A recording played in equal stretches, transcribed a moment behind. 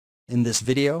In this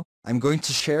video, I'm going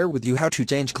to share with you how to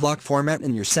change clock format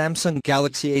in your Samsung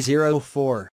Galaxy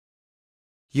A04.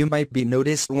 You might be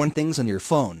noticed one things on your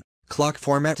phone. Clock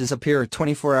format is appear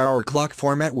 24-hour clock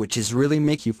format, which is really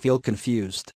make you feel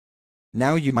confused.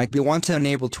 Now you might be want to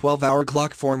enable 12-hour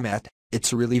clock format.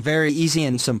 It's really very easy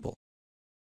and simple.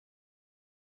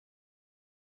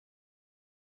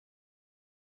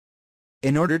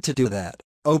 In order to do that,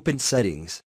 open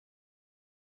Settings.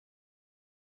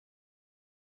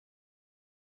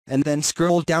 And then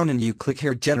scroll down and you click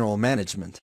here General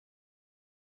Management.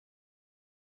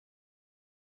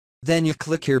 Then you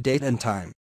click here Date and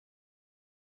Time.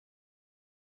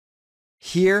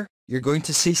 Here, you're going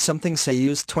to see something say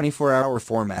use 24-hour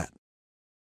format.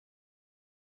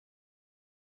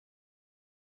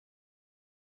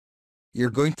 You're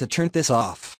going to turn this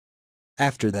off.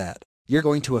 After that, you're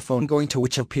going to a phone going to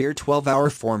which appear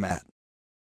 12-hour format.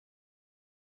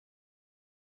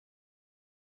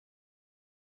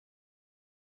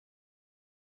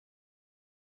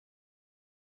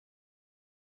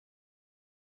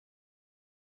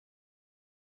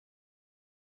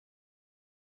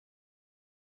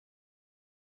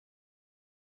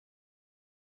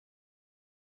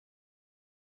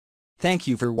 Thank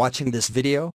you for watching this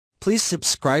video. Please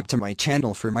subscribe to my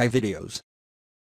channel for my videos.